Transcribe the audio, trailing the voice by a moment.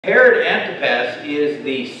Herod Antipas is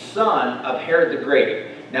the son of Herod the Great.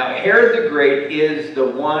 Now, Herod the Great is the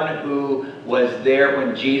one who was there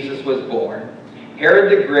when Jesus was born.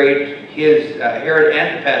 Herod the Great, Herod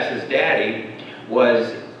Antipas' daddy,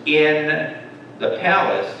 was in the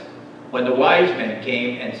palace when the wise men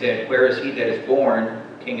came and said, "Where is he that is born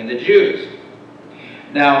King of the Jews?"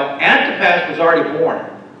 Now, Antipas was already born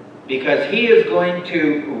because he is going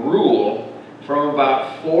to rule from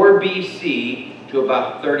about 4 BC to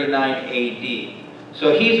about 39 AD.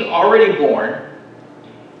 So he's already born.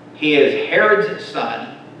 He is Herod's son.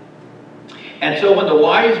 And so when the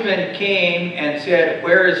wise men came and said,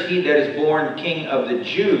 "Where is he that is born King of the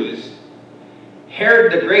Jews?"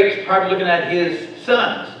 Herod the Great's probably looking at his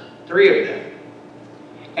sons, 3 of them,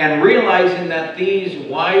 and realizing that these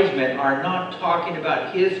wise men are not talking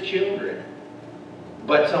about his children,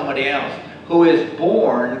 but somebody else who is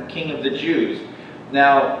born King of the Jews.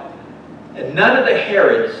 Now, none of the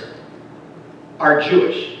Herods are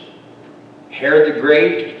Jewish. Herod the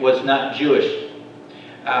Great was not Jewish.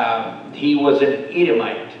 He was an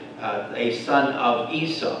Edomite, a son of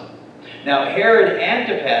Esau. Now, Herod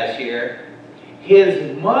Antipas here,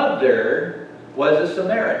 his mother was a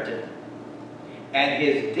Samaritan, and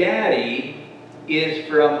his daddy is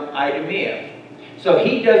from Idumea. So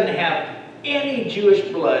he doesn't have any Jewish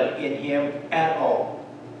blood in him at all.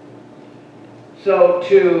 So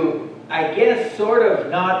to, I guess, sort of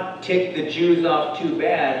not tick the Jews off too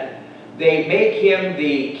bad, they make him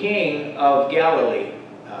the king of Galilee.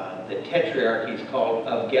 The tetrarch he's called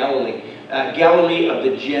of Galilee. Galilee of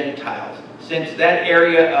the Gentiles. Since that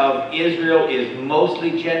area of Israel is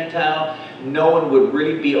mostly Gentile, no one would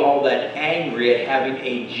really be all that angry at having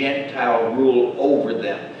a Gentile rule over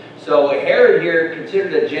them. So Herod here,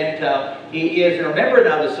 considered a Gentile, he is, and remember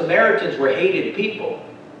now, the Samaritans were hated people.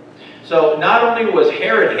 So not only was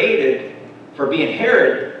Herod hated for being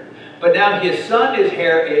Herod, but now his son is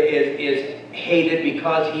hated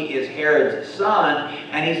because he is Herod's son,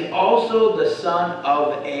 and he's also the son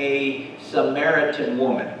of a Samaritan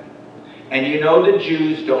woman. And you know the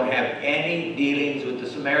Jews don't have any dealings with the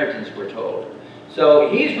Samaritans, we're told. So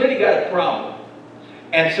he's really got a problem.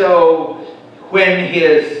 And so when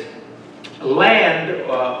his land,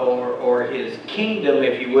 or his kingdom,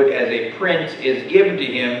 if you would, as a prince is given to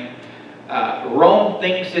him, Rome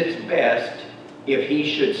thinks it's best if he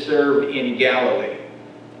should serve in Galilee.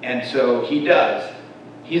 And so he does.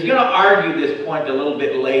 He's going to argue this point a little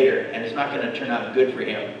bit later, and it's not going to turn out good for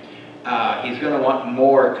him. He's going to want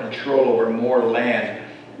more control over more land.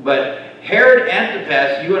 But Herod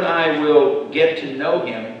Antipas, you and I will get to know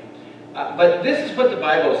him. But this is what the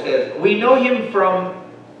Bible says. We know him from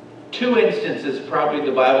 2 instances, probably in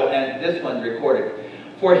the Bible, and this one's recorded.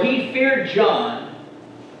 For he feared John,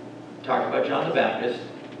 talk about John the Baptist,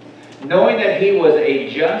 knowing that he was a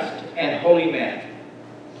just and holy man.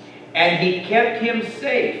 And he kept him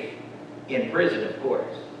safe in prison, of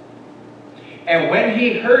course. And when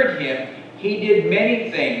he heard him, he did many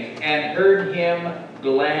things and heard him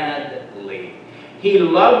gladly. He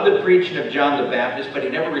loved the preaching of John the Baptist, but he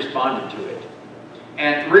never responded to it.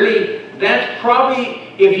 And really, that's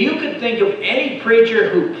probably, if you could think of any preacher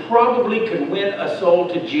who probably could win a soul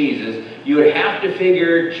to Jesus, you would have to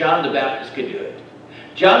figure John the Baptist could do it.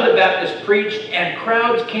 John the Baptist preached, and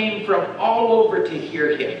crowds came from all over to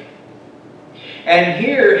hear him. And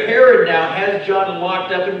here, Herod now has John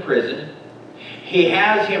locked up in prison. He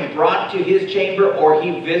has him brought to his chamber, or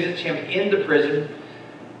he visits him in the prison.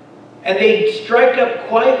 And they strike up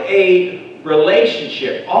quite a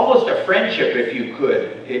relationship, almost a friendship, if you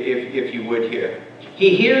could, if you would here.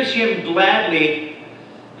 He hears him gladly,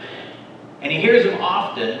 and he hears him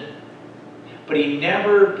often, but he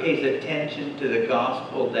never pays attention to the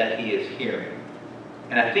gospel that he is hearing.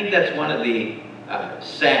 And I think that's one of the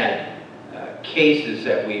sad cases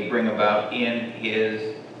that we bring about in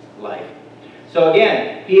his life. So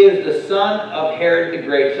again, he is the son of Herod the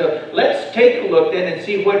Great. So let's take a look then and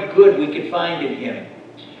see what good we could find in him.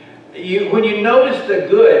 When you notice the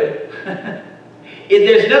good,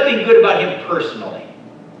 there's nothing good about him personally.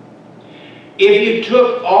 If you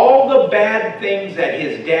took all the bad things that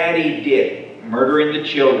his daddy did, murdering the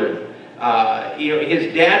children,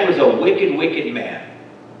 his dad was a wicked, wicked man.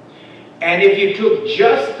 And if you took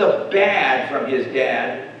just the bad from his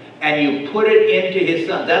dad and you put it into his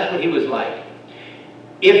son, that's what he was like.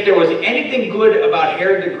 If there was anything good about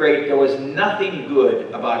Herod the Great, there was nothing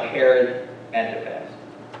good about Herod Antipas.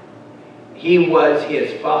 He was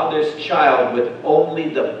his father's child with only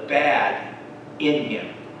the bad in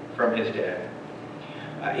him from his dad.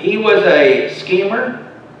 He was a schemer.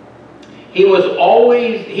 He was a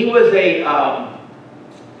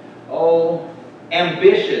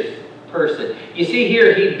ambitious person. You see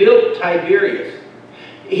here, he built Tiberias.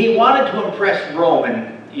 He wanted to impress Rome,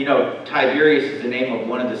 and you know, Tiberius is the name of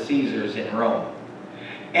one of the Caesars in Rome.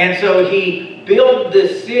 And so he built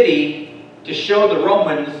this city to show the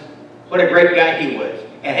Romans what a great guy he was.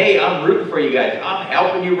 And hey, I'm rooting for you guys. I'm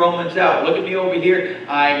helping you Romans out. Look at me over here.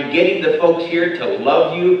 I'm getting the folks here to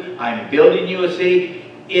love you. I'm building you a city.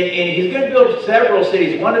 And he's going to build several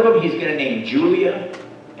cities. One of them he's going to name Julia.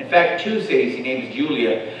 In fact, 2 cities he names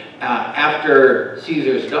Julia after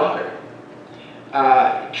Caesar's daughter.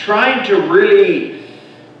 Trying to really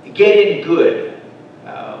get in good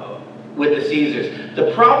with the Caesars.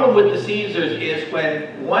 The problem with the Caesars is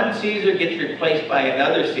when one Caesar gets replaced by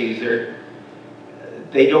another Caesar,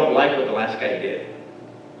 they don't like what the last guy did.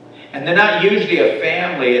 And they're not usually a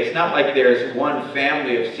family. It's not like there's one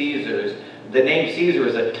family of Caesars. The name Caesar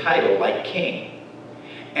is a title, like king.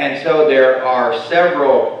 And so there are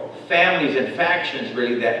several families and factions,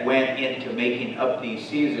 really, that went into making up these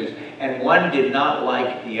Caesars. And one did not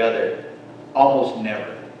like the other. Almost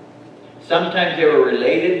never. Sometimes they were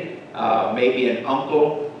related. Maybe an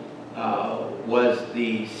uncle was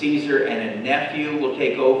the Caesar and a nephew will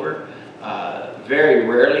take over. Very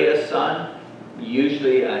rarely a son,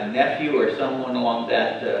 usually a nephew or someone along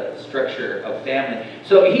that structure of family.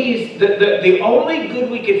 So he's the only good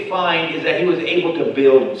we could find is that he was able to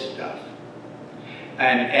build stuff.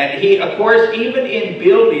 And he, of course, even in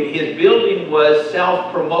building, his building was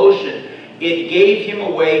self-promotion. It gave him a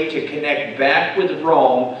way to connect back with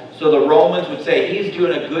Rome, so the Romans would say, he's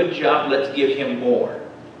doing a good job, let's give him more.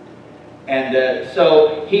 And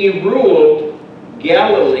so he ruled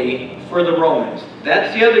Galilee for the Romans.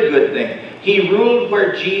 That's the other good thing. He ruled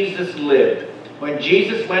where Jesus lived. When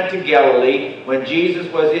Jesus went to Galilee, when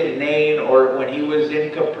Jesus was in Nain, or when he was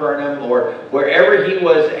in Capernaum, or wherever he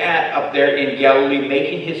was at up there in Galilee,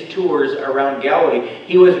 making his tours around Galilee,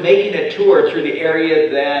 he was making a tour through the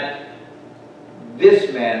area that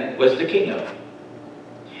this man was the king of.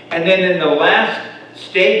 And then in the last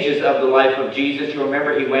stages of the life of Jesus, you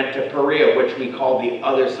remember he went to Perea, which we call the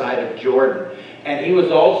other side of Jordan. And he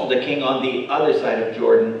was also the king on the other side of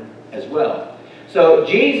Jordan as well. So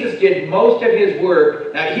Jesus did most of his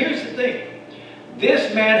work. Now here's the thing.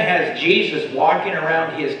 This man has Jesus walking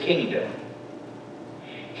around his kingdom.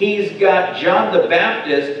 He's got John the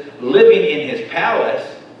Baptist living in his palace.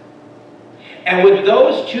 And with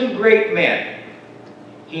those 2 great men,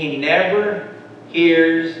 he never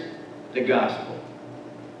hears the gospel.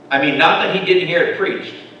 I mean, not that he didn't hear it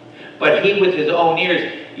preached, but he with his own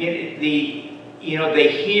ears, they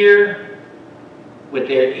hear with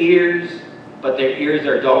their ears, but their ears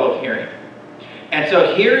are dull of hearing. And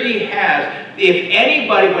so here he has, if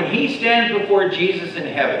anybody, when he stands before Jesus in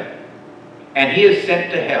heaven, and he is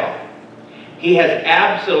sent to hell, he has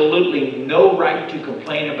absolutely no right to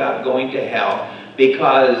complain about going to hell,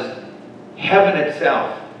 because heaven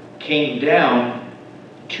itself came down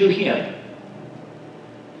to him.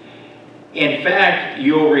 In fact,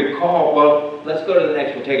 you'll recall, well, let's go to the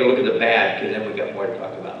next. We'll take a look at the bad, because then we've got more to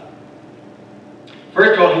talk about.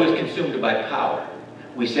 First of all, he was consumed by power.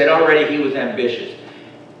 We said already he was ambitious.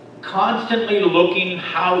 Constantly looking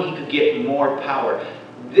how he could get more power.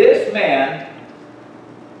 This man,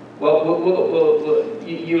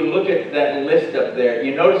 you look at that list up there.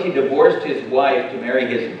 You notice he divorced his wife to marry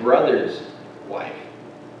his brother's wife.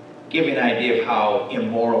 Give you an idea of how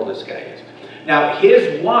immoral this guy is. Now,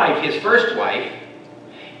 his wife, his first wife,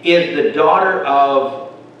 is the daughter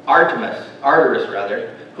of Artemis,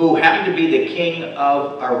 who happened to be the king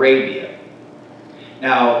of Arabia.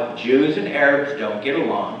 Now, Jews and Arabs don't get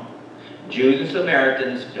along. Jews and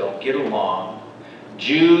Samaritans don't get along.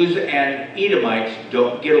 Jews and Edomites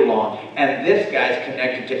don't get along. And this guy's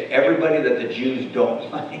connected to everybody that the Jews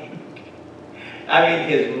don't like. I mean,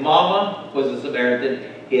 his mama was a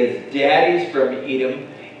Samaritan, his daddy's from Edom,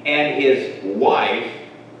 and his wife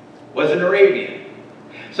was an Arabian.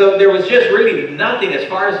 So there was just really nothing, as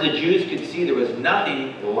far as the Jews could see, there was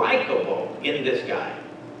nothing likable in this guy.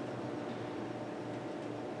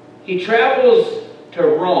 He travels to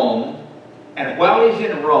Rome, and while he's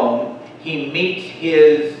in Rome, he meets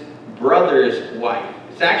his brother's wife.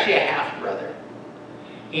 It's actually a half-brother.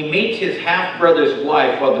 He meets his half-brother's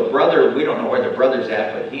wife. Well, the brother, we don't know where the brother's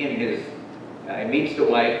at, but he meets the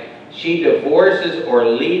wife. She divorces or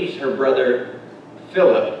leaves her brother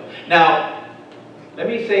Philip. Now, let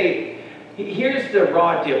me say, here's the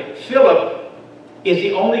raw deal. Philip is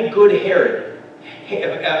the only good Herod.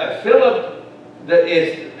 Philip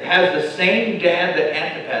has the same dad that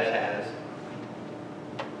Antipas has,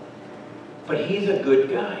 but he's a good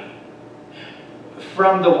guy.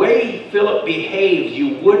 from the way Philip behaves,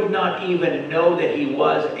 you would not even know that he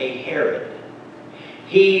was a Herod.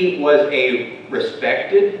 He was a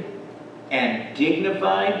respected and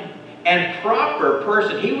dignified and proper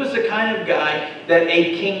person. He was the kind of guy that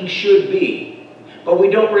a king should be. But we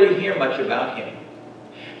don't really hear much about him.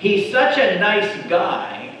 He's such a nice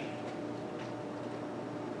guy.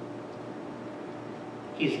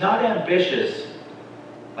 He's not ambitious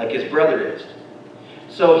like his brother is.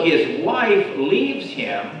 So his wife leaves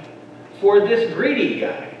him for this greedy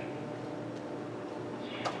guy.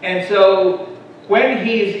 And so when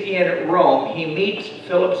he's in Rome, he meets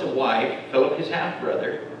Philip's wife, Philip his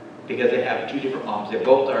half-brother, because they have two different moms. They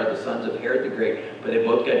both are the sons of Herod the Great, but they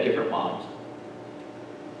both got different moms.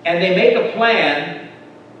 And they make a plan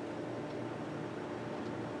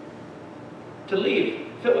to leave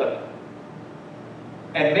Philip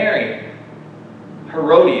and marry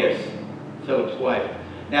Herodias, Philip's wife.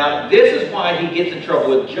 Now, this is why he gets in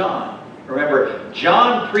trouble with John. Remember,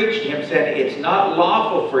 John preached to him, said, it's not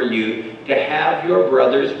lawful for you to have your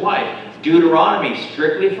brother's wife. Deuteronomy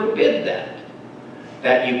strictly forbid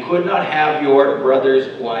that you could not have your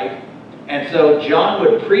brother's wife. And so John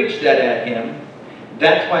would preach that at him.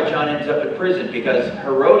 That's why John ends up in prison, because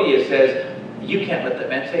Herodias says, you can't let that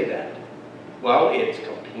man say that. Well, it's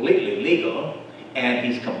completely legal, and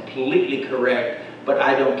he's completely correct, but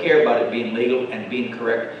I don't care about it being legal and being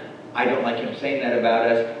correct. I don't like him saying that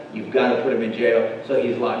about us. You've got to put him in jail. So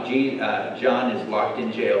he's locked. John is locked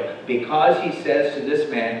in jail because he says to this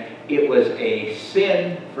man, it was a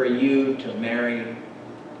sin for you to marry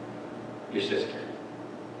your sister.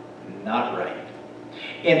 Not right.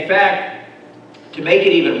 In fact, to make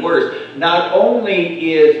it even worse, not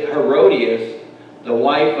only is Herodias the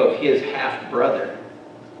wife of his half-brother,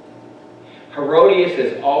 Herodias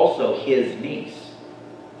is also his niece.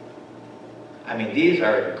 I mean, these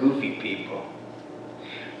are goofy people.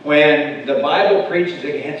 When the Bible preaches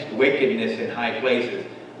against wickedness in high places,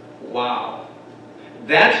 wow.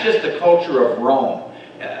 That's just the culture of Rome.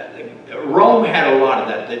 Rome had a lot of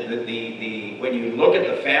that. When you look at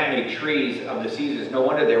the family trees of the Caesars, no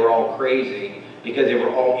wonder they were all crazy, because they were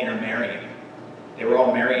all intermarrying. They were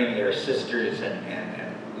all marrying their sisters and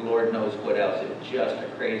Lord knows what else. It was just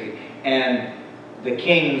crazy. And the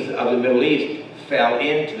kings of the Middle East fell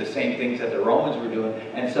into the same things that the Romans were doing.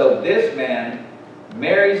 And so this man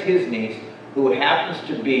marries his niece, who happens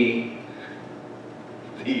to be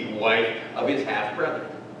the wife of his half-brother.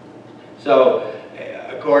 So,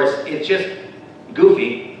 of course, it's just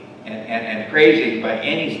goofy and crazy by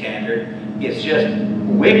any standard. It's just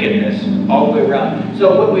wickedness all the way around.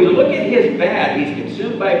 So when we look at his bad, he's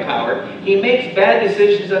consumed by power. He makes bad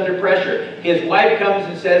decisions under pressure. His wife comes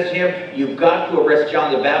and says to him, you've got to arrest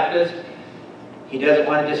John the Baptist. He doesn't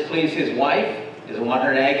want to displease his wife, doesn't want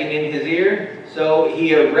her nagging in his ear, so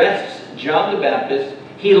he arrests John the Baptist.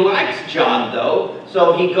 He likes John, though,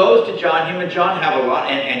 so he goes to John. Him and John have a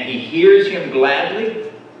lot, and he hears him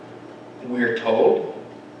gladly, we're told.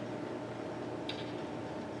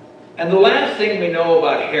 And the last thing we know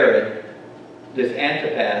about Herod, this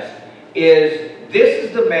Antipas, is this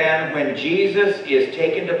is the man when Jesus is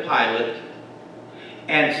taken to Pilate,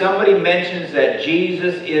 and somebody mentions that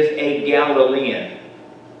Jesus is a Galilean.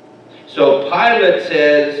 So Pilate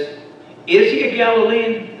says, is he a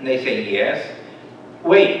Galilean? And they say, yes.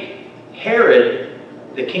 Wait, Herod,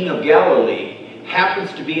 the king of Galilee,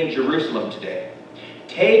 happens to be in Jerusalem today.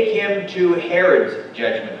 Take him to Herod's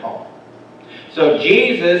judgment hall. So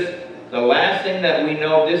Jesus, the last thing that we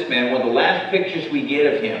know of this man, one of the last pictures we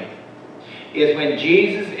get of him, is when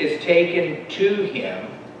Jesus is taken to him.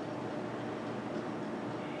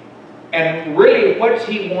 And really, what's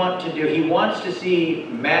he want to do? He wants to see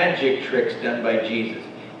magic tricks done by Jesus.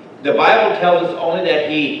 The Bible tells us only that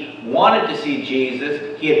he wanted to see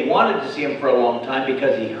Jesus. He had wanted to see him for a long time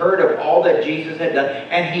because he heard of all that Jesus had done,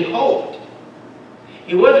 and he hoped.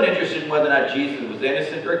 He wasn't interested in whether or not Jesus was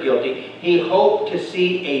innocent or guilty. He hoped to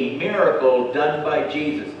see a miracle done by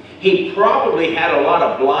Jesus. He probably had a lot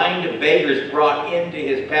of blind beggars brought into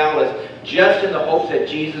his palace just in the hopes that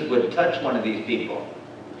Jesus would touch one of these people.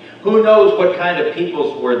 Who knows what kind of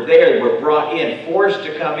peoples were there, were brought in, forced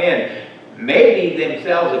to come in. Maybe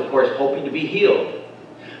themselves, of course, hoping to be healed.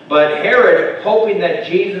 But Herod, hoping that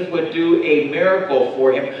Jesus would do a miracle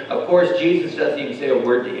for him. Of course, Jesus doesn't even say a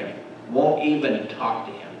word to him. Won't even talk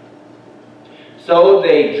to him. So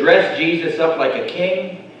they dress Jesus up like a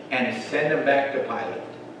king and send him back to Pilate.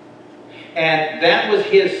 And that was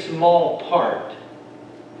his small part.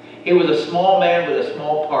 He was a small man with a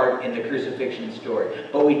small part in the crucifixion story.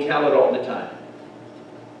 But we tell it all the time.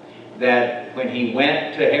 That when he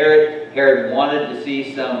went to Herod, Herod wanted to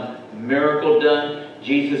see some miracle done.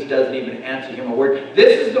 Jesus doesn't even answer him a word.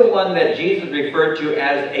 This is the one that Jesus referred to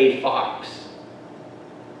as a fox.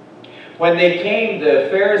 When they came, the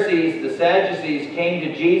Pharisees, the Sadducees came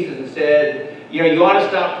to Jesus and said, you know, you ought to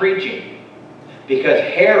stop preaching because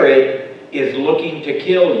Herod is looking to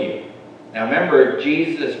kill you. Now remember,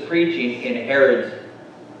 Jesus is preaching in Herod's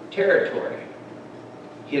territory,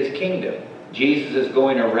 his kingdom. Jesus is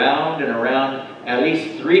going around and around at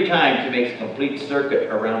least 3 times. He makes a complete circuit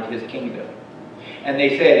around his kingdom. And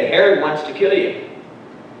they said, Herod wants to kill you.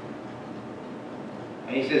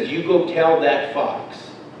 And he says, you go tell that fox,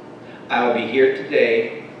 I'll be here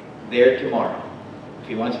today, there tomorrow. If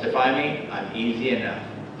he wants to find me, I'm easy enough.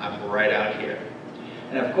 I'm right out here.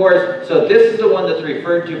 And of course, so this is the one that's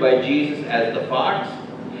referred to by Jesus as the fox.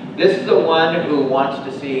 This is the one who wants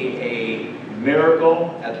to see a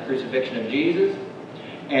miracle at the crucifixion of Jesus.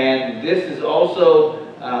 And this is also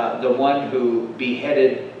the one who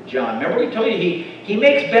beheaded John. Remember we told you he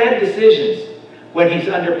makes bad decisions when he's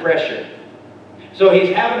under pressure. So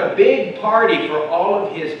he's having a big party for all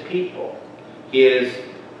of his people. His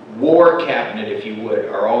war cabinet, if you would,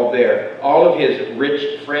 are all there. All of his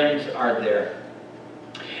rich friends are there.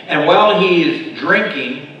 And while he's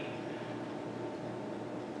drinking,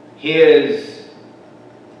 his,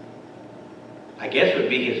 I guess would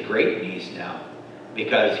be his great niece now,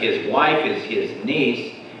 because his wife is his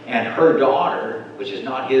niece, and her daughter, which is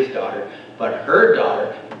not his daughter, but her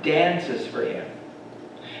daughter, dances for him.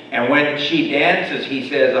 And when she dances, he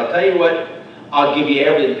says, I'll tell you what, I'll give you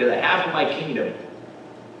everything, to the half of my kingdom.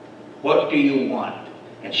 What do you want?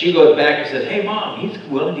 And she goes back and says, hey mom, he's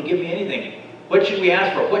willing to give me anything. What should we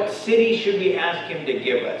ask for? What city should we ask him to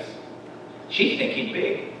give us? She's thinking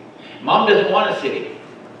big. Mom doesn't want a city.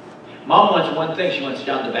 Mom wants one thing. She wants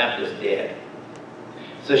John the Baptist dead.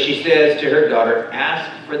 So she says to her daughter,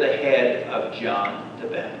 ask for the head of John the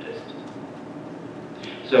Baptist.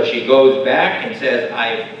 So she goes back and says,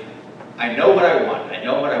 I know what I want. I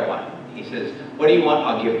know what I want. He says, what do you want?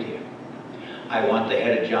 I'll give it to you. I want the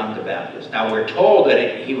head of John the Baptist. Now we're told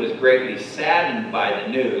that he was greatly saddened by the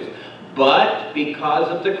news, but because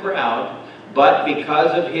of the crowd, but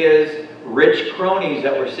because of his rich cronies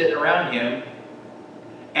that were sitting around him,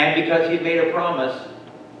 and because he made a promise,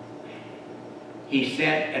 he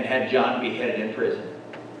sent and had John beheaded in prison.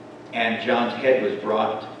 And John's head was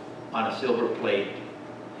brought on a silver plate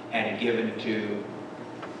and given to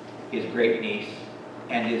his great niece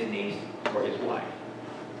and his niece for his wife.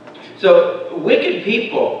 So wicked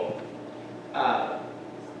people,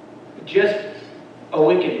 just a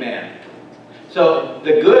wicked man. So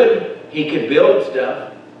the good, he could build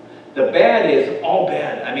stuff. The bad is all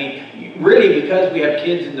bad. I mean, really, because we have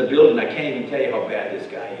kids in the building, I can't even tell you how bad this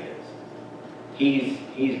guy is.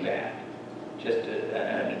 He's bad. Just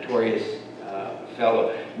a notorious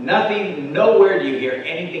fellow. Nowhere do you hear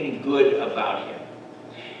anything good about him.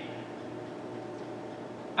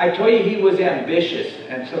 I told you he was ambitious,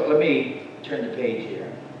 and so let me turn the page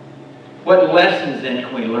here. What lessons then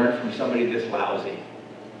can we learn from somebody this lousy?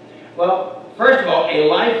 Well, first of all, a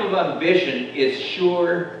life of ambition is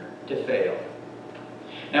sure to fail.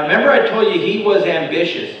 Now remember I told you he was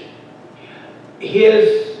ambitious.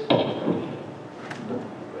 His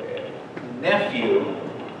nephew,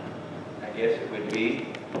 I guess it would be,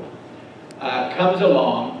 comes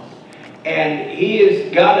along, and he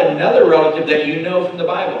has got another relative that you know from the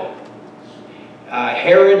Bible.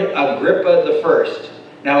 Herod Agrippa the First.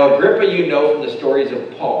 Now Agrippa you know from the stories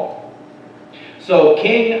of Paul. So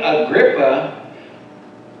King Agrippa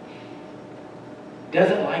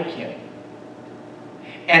doesn't like him.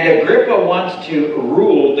 And Agrippa wants to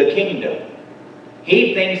rule the kingdom.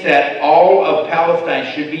 He thinks that all of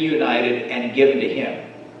Palestine should be united and given to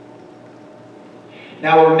him.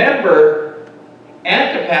 Now remember,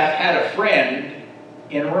 Antipas had a friend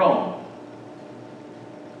in Rome,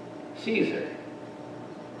 Caesar.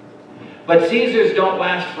 But Caesars don't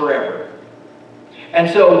last forever. And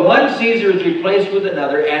so one Caesar is replaced with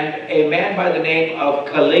another, and a man by the name of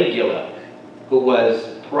Caligula, who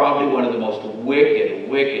was probably one of the most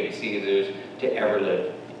wicked Caesars to ever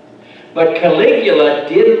live. But Caligula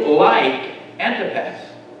didn't like Antipas.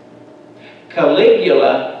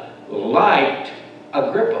 Caligula liked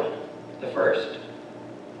Agrippa the First.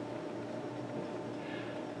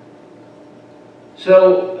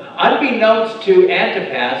 So, unbeknownst to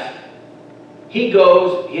Antipas, he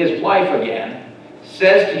goes, his wife again,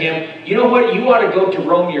 says to him, you know what, you ought to go to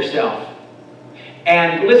Rome yourself.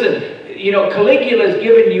 And listen, you know, Caligula's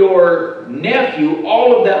given your nephew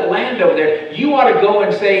all of that land over there. You ought to go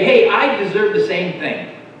and say, hey, I deserve the same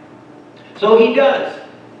thing. So he does.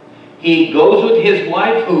 He goes with his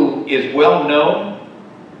wife, who is well known,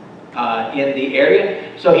 in the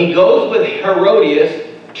area. So he goes with Herodias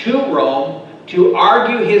to Rome to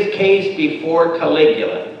argue his case before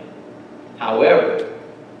Caligula. However,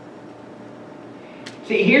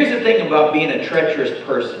 see, here's the thing about being a treacherous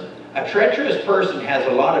person. A treacherous person has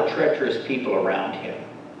a lot of treacherous people around him.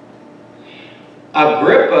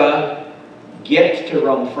 Agrippa gets to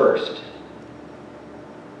Rome first,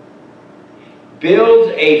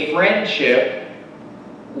 builds a friendship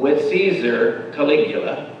with Caesar,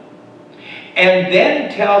 Caligula, and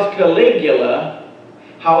then tells Caligula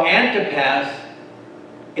how Antipas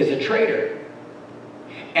is a traitor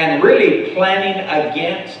and really planning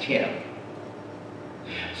against him.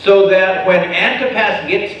 So that when Antipas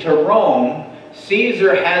gets to Rome,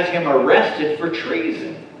 Caesar has him arrested for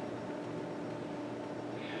treason.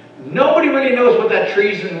 Nobody really knows what that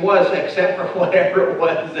treason was except for whatever it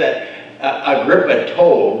was that Agrippa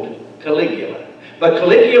told Caligula. But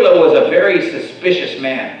Caligula was a very suspicious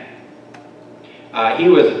man. He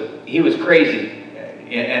was crazy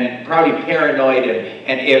and probably paranoid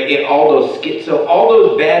and all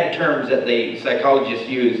those bad terms that the psychologists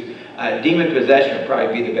use. Demon possession would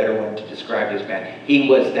probably be the better one to describe this man. He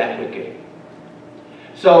was that wicked.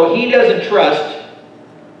 So he doesn't trust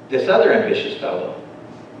this other ambitious fellow.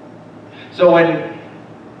 So when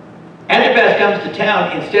Antipas comes to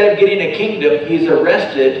town, instead of getting a kingdom, he's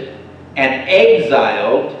arrested and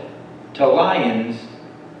exiled to Lyons,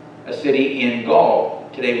 a city in Gaul.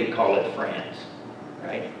 Today we call it France,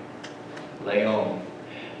 right? Lyon.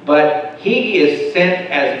 But he is sent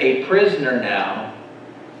as a prisoner now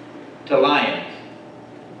to Lyons,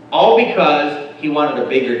 all because he wanted a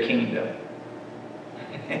bigger kingdom.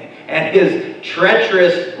 And his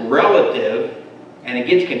treacherous relative, and it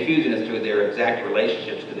gets confusing as to their exact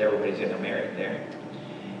relationships because everybody's intermarried there,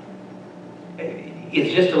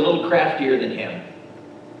 is just a little craftier than him.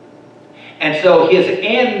 And so his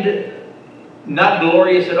end, not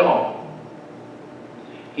glorious at all.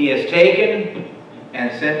 He is taken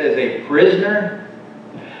and sent as a prisoner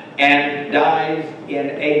and dies in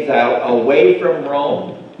exile away from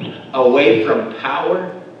Rome, away from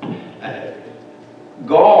power.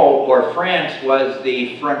 Gaul, or France, was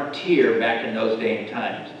the frontier back in those day and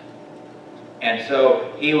times. And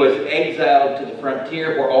so he was exiled to the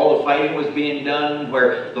frontier where all the fighting was being done,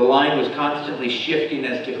 where the line was constantly shifting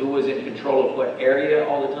as to who was in control of what area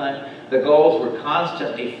all the time. The Gauls were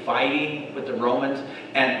constantly fighting with the Romans,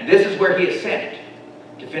 and this is where he is sent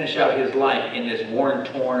to finish out his life in this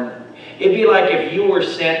worn-torn. It'd be like if you were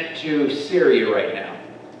sent to Syria right now,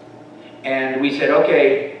 and we said,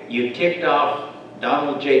 okay, you ticked off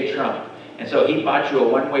Donald J. Trump, and so he bought you a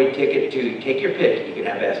one-way ticket to take your pick. You can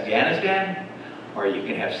have Afghanistan, or you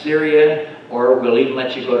can have Syria, or we'll even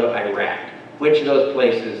let you go to Iraq. Which of those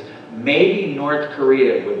places? Maybe North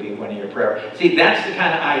Korea would be one of your priorities. See, that's the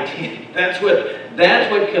kind of idea. That's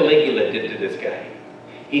what Caligula did to this guy.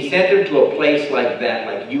 He sent him to a place like that,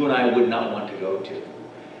 like you and I would not want to go to.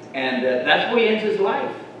 And that's where he ends his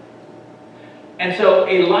life. And so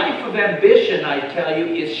a life of ambition, I tell you,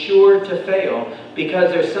 is sure to fail because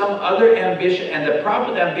there's some other ambition. And the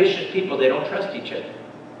problem with ambitious people, they don't trust each other.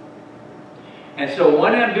 And so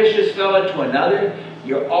one ambitious fellow to another,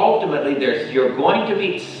 you're going to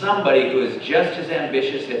meet somebody who is just as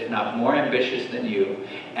ambitious, if not more ambitious than you,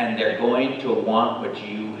 and they're going to want what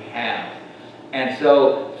you have. And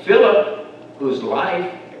so Philip, whose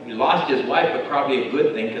life, he lost his wife, but probably a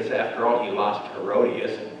good thing, because after all, he lost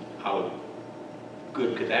Herodias. And how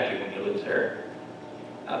good could that be when you lose her?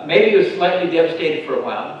 Maybe he was slightly devastated for a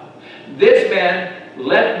while. This man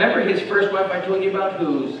left, remember his first wife I told you about,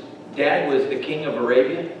 whose dad was the king of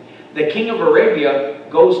Arabia? The king of Arabia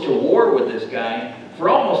goes to war with this guy for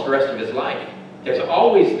almost the rest of his life. There's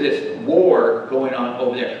always this war going on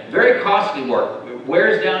over there. Very costly war. It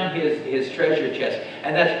wears down his treasure chest.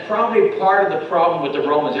 And that's probably part of the problem with the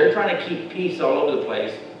Romans. They're trying to keep peace all over the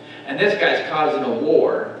place. And this guy's causing a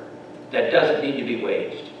war that doesn't need to be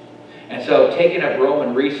waged. And so taking up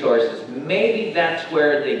Roman resources, maybe that's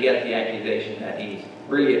where they get the accusation that he's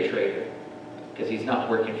really a traitor. Because he's not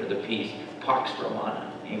working for the peace. Pax Romana.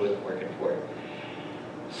 He wasn't working for it.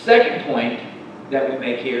 Second point that we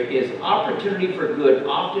make here is opportunity for good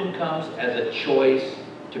often comes as a choice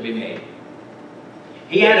to be made.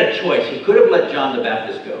 He had a choice. He could have let John the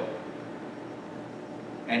Baptist go.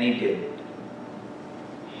 And he didn't.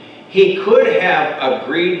 He could have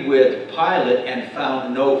agreed with Pilate and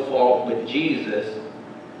found no fault with Jesus,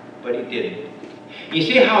 but he didn't. You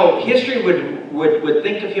see how history would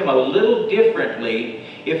think of him a little differently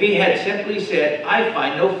if he had simply said, I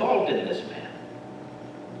find no fault in this man.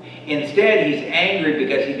 Instead, he's angry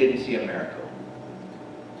because he didn't see a miracle.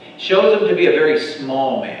 Shows him to be a very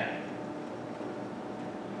small man.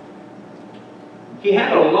 He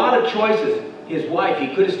had a lot of choices. His wife,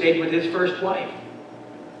 he could have stayed with his first wife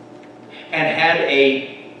and had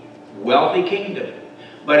a wealthy kingdom.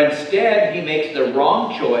 But instead, he makes the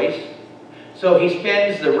wrong choice. So he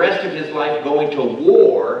spends the rest of his life going to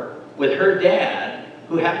war with her dad,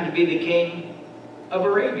 who happened to be the king of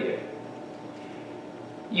Arabia.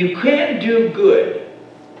 You can do good.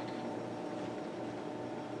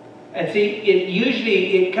 And see,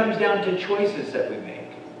 it comes down to choices that we make.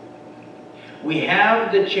 We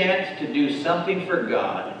have the chance to do something for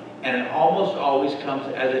God, and it almost always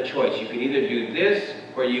comes as a choice. You can either do this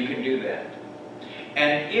or you can do that.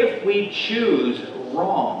 And if we choose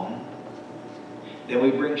wrong, then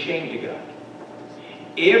we bring shame to God.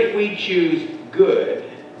 If we choose good,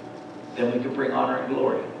 then we can bring honor and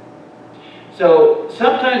glory. So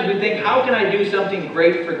sometimes we think, how can I do something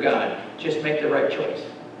great for God? Just make the right choice.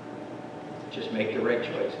 Just make the right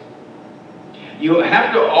choice. You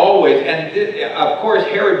have to always, and this, of course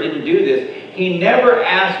Herod didn't do this, he never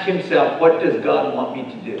asked himself, what does God want me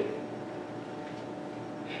to do?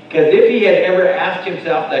 Because if he had ever asked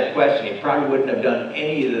himself that question, he probably wouldn't have done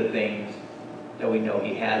any of the things that we know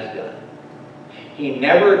he has done. He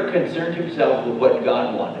never concerned himself with what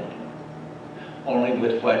God wanted, only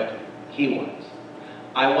with what he wants.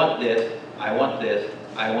 I want this, I want this,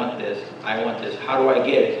 I want this, I want this. How do I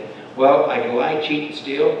get it? Well, I can lie, cheat, and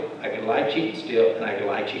steal. I can lie, cheat, and steal, and I can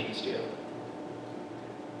lie, cheat, and steal.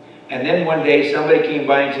 And then one day somebody came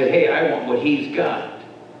by and said, hey, I want what he's got.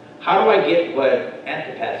 How do I get what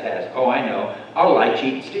Antipas has? Oh, I know. I'll lie,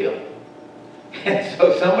 cheat, and steal. And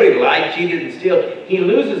so somebody lied, cheated, and steal. He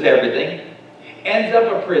loses everything, ends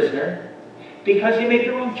up a prisoner, because he made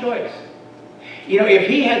the wrong choice. You know, if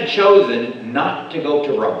he had chosen not to go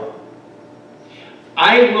to Rome,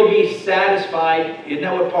 I will be satisfied. Isn't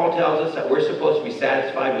that what Paul tells us? That we're supposed to be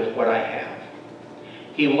satisfied with what I have.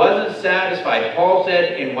 He wasn't satisfied. Paul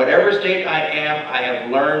said, in whatever state I am, I have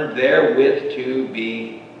learned therewith to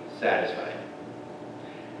be satisfied.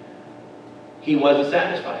 He wasn't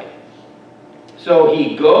satisfied. So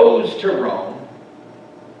he goes to Rome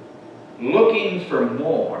looking for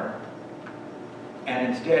more, and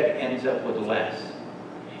instead ends up with less.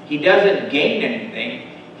 He doesn't gain anything.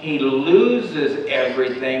 He loses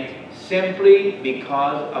everything simply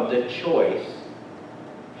because of the choice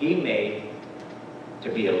he made to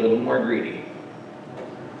be a little more greedy.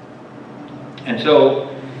 And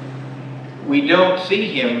so we don't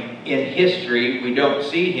see him in history, we don't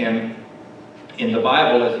see him in the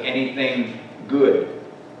Bible as anything good.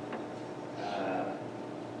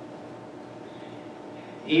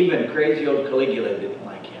 Even crazy old Caligula didn't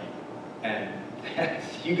like him. And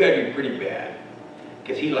you got to be pretty bad,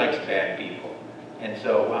 because he likes bad people. And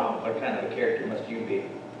so, wow, what kind of a character must you be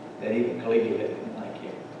that even Caligula didn't like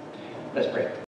you? Let's pray.